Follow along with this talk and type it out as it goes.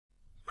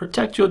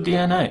Protect your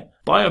DNA.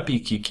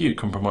 BioPQQ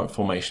can promote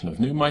formation of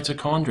new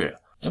mitochondria.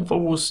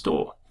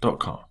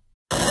 Infowarsstore.com.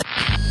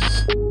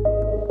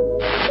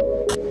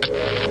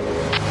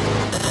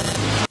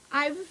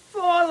 I've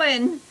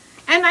fallen,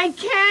 and I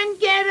can't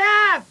get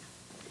up.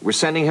 We're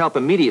sending help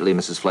immediately,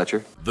 Mrs.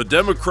 Fletcher. The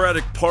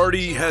Democratic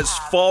Party has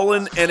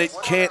fallen and it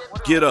can't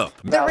get up.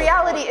 The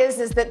reality is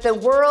that the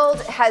world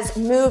has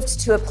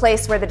moved to a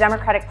place where the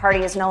Democratic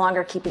Party is no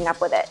longer keeping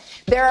up with it.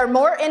 There are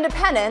more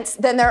independents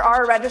than there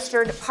are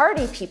registered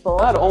party people.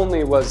 Not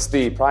only was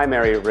the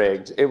primary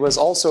rigged, it was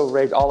also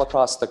rigged all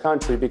across the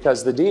country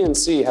because the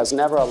DNC has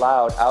never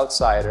allowed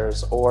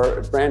outsiders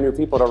or brand new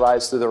people to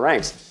rise through the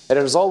ranks. It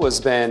has always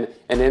been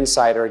an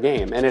insider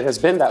game, and it has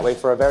been that way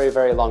for a very,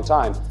 very long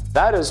time.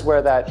 That is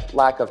where that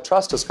lack of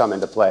trust has come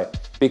into play,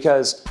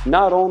 because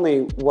not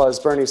only was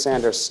Bernie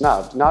Sanders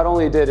snubbed, not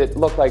only did it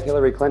look like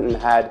Hillary Clinton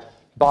had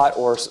bought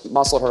or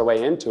muscled her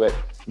way into it,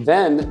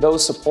 then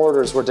those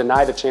supporters were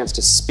denied a chance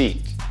to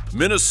speak.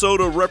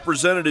 Minnesota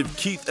Representative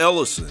Keith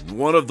Ellison,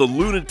 one of the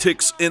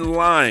lunatics in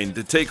line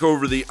to take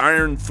over the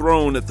Iron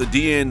Throne at the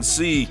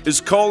DNC,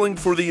 is calling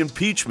for the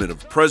impeachment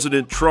of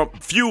President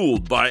Trump,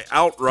 fueled by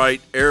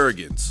outright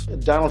arrogance.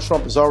 Donald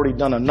Trump has already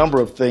done a number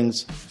of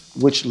things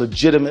which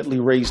legitimately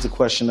raise the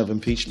question of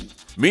impeachment.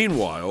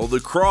 Meanwhile, the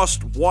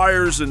crossed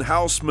wires in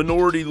House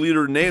Minority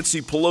Leader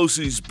Nancy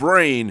Pelosi's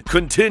brain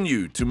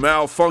continue to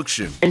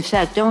malfunction. In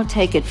fact, don't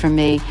take it from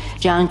me,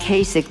 John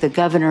Kasich, the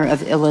governor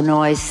of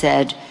Illinois,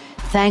 said,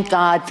 "Thank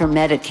God for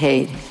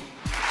Medicaid."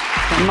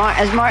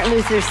 As Martin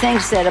Luther King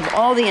said, of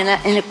all the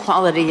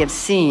inequality I've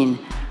seen,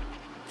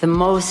 the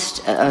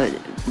most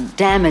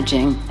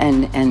damaging,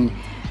 and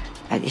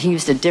he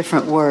used a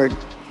different word,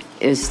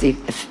 is the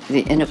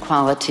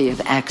inequality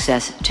of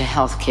access to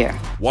health care.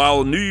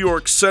 While New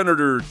York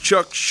Senator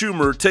Chuck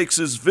Schumer takes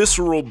his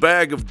visceral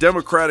bag of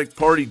Democratic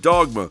Party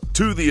dogma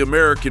to the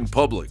American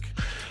public.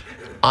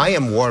 I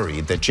am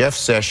worried that Jeff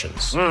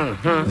Sessions,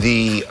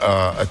 the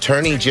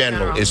Attorney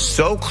General, is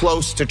so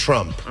close to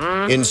Trump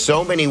in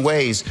so many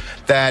ways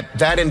that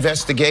that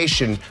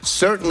investigation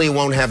certainly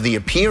won't have the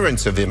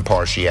appearance of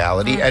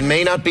impartiality and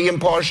may not be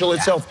impartial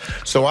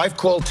itself. So I've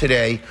called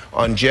today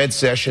on Jed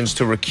Sessions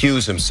to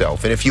recuse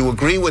himself. And if you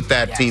agree with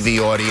that, TV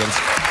audience,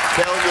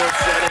 tell your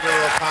senator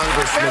or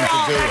congressman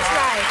to do it.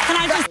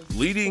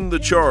 Leading the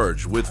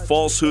charge with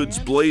falsehoods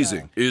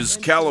blazing is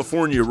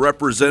California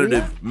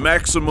Representative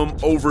Maximum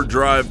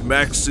Overdrive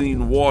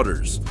Maxine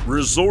Waters,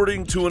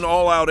 resorting to an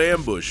all-out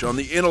ambush on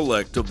the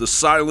intellect of the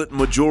silent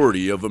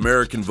majority of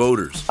American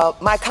voters.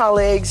 My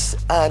colleagues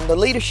and the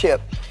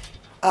leadership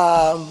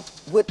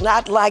would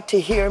not like to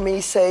hear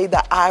me say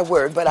the I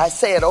word, but I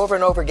say it over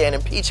and over again: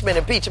 impeachment,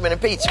 impeachment,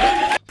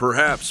 impeachment.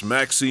 Perhaps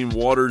Maxine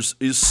Waters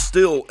is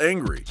still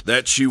angry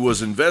that she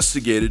was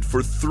investigated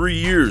for 3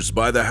 years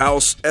by the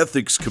House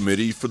Ethics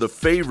Committee for the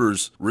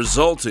favors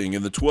resulting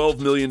in the $12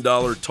 million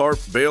TARP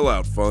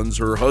bailout funds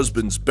her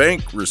husband's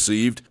bank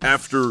received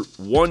after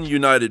One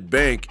United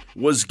Bank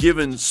was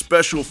given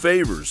special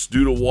favors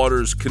due to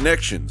Waters'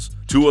 connections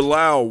to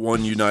allow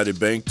One United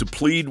Bank to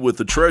plead with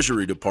the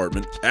Treasury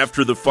Department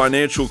after the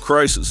financial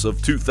crisis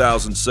of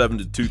 2007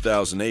 to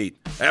 2008.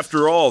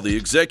 After all, the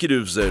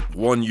executives at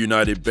One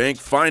United Bank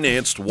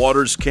financed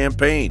Waters'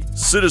 campaign.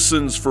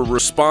 Citizens for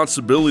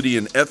Responsibility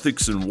and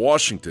Ethics in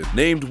Washington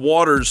named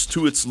Waters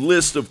to its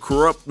list of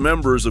corrupt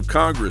members of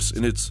Congress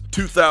in its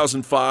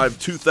 2005,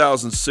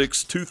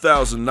 2006,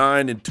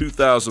 2009, and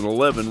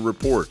 2011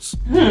 reports.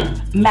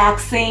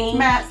 Maxine,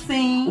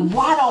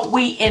 why don't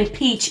we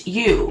impeach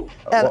you?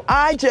 And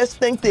I just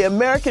think the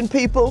American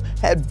people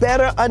had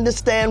better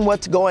understand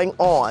what's going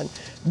on.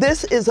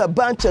 This is a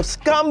bunch of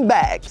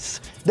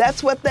scumbags.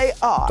 That's what they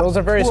are. Those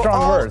are very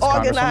strong words,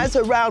 organized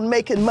around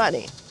making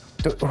money.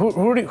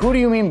 Who do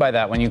you mean by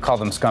that when you call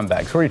them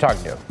scumbags? Who are you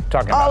talking about?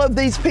 All of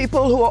these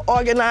people who are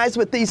organized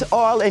with these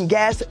oil and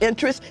gas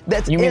interests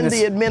that's in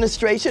the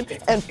administration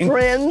and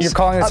friends of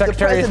the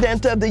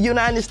President of the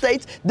United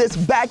States, this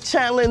back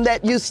channeling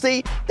that you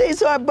see,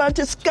 these are a bunch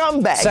of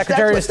scumbags.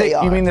 Secretary of State,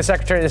 you mean the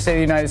Secretary of State of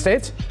the United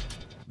States?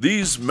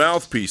 These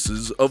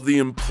mouthpieces of the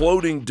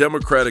imploding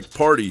Democratic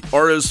Party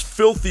are as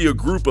filthy a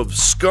group of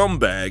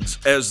scumbags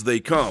as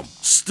they come,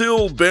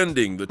 still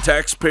bending the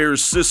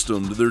taxpayers'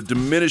 system to their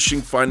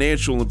diminishing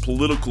financial and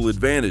political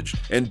advantage,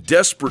 and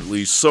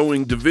desperately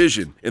sowing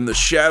division in the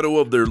shadow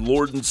of their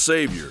Lord and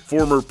Savior,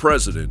 former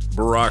President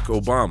Barack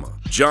Obama.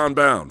 John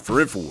Bound for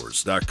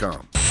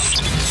Infowars.com.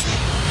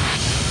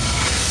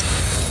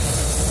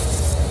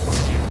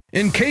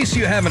 In case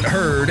you haven't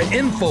heard,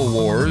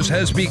 Infowars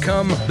has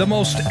become the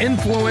most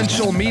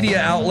influential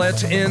media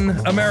outlet in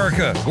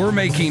America. We're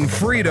making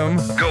freedom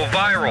go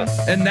viral.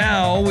 And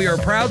now we are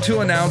proud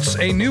to announce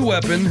a new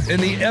weapon in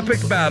the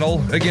epic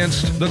battle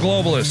against the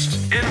globalists.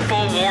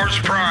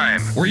 Infowars Prime,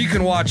 where you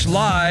can watch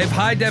live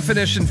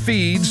high-definition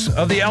feeds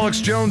of The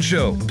Alex Jones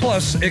Show,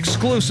 plus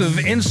exclusive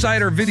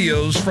insider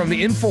videos from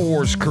the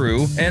Infowars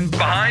crew and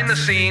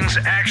behind-the-scenes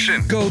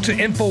action. Go to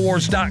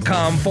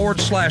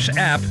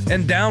Infowars.com/app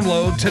and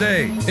download today.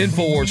 today.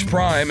 Infowars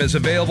Prime is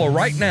available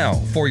right now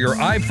for your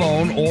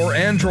iPhone or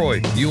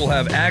Android. You will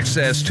have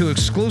access to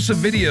exclusive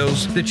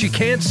videos that you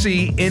can't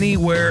see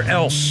anywhere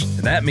else.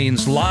 And that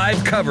means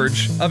live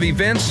coverage of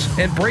events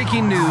and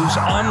breaking news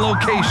on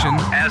location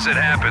as it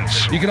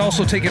happens. You can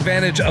also take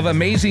advantage of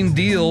amazing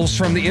deals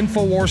from the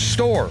Infowars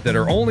store that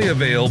are only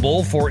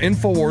available for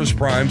Infowars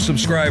Prime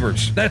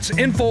subscribers. That's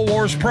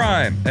Infowars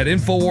Prime at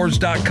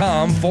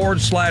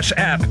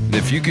Infowars.com/app. And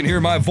if you can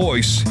hear my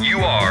voice,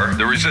 you are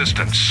the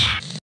resistance.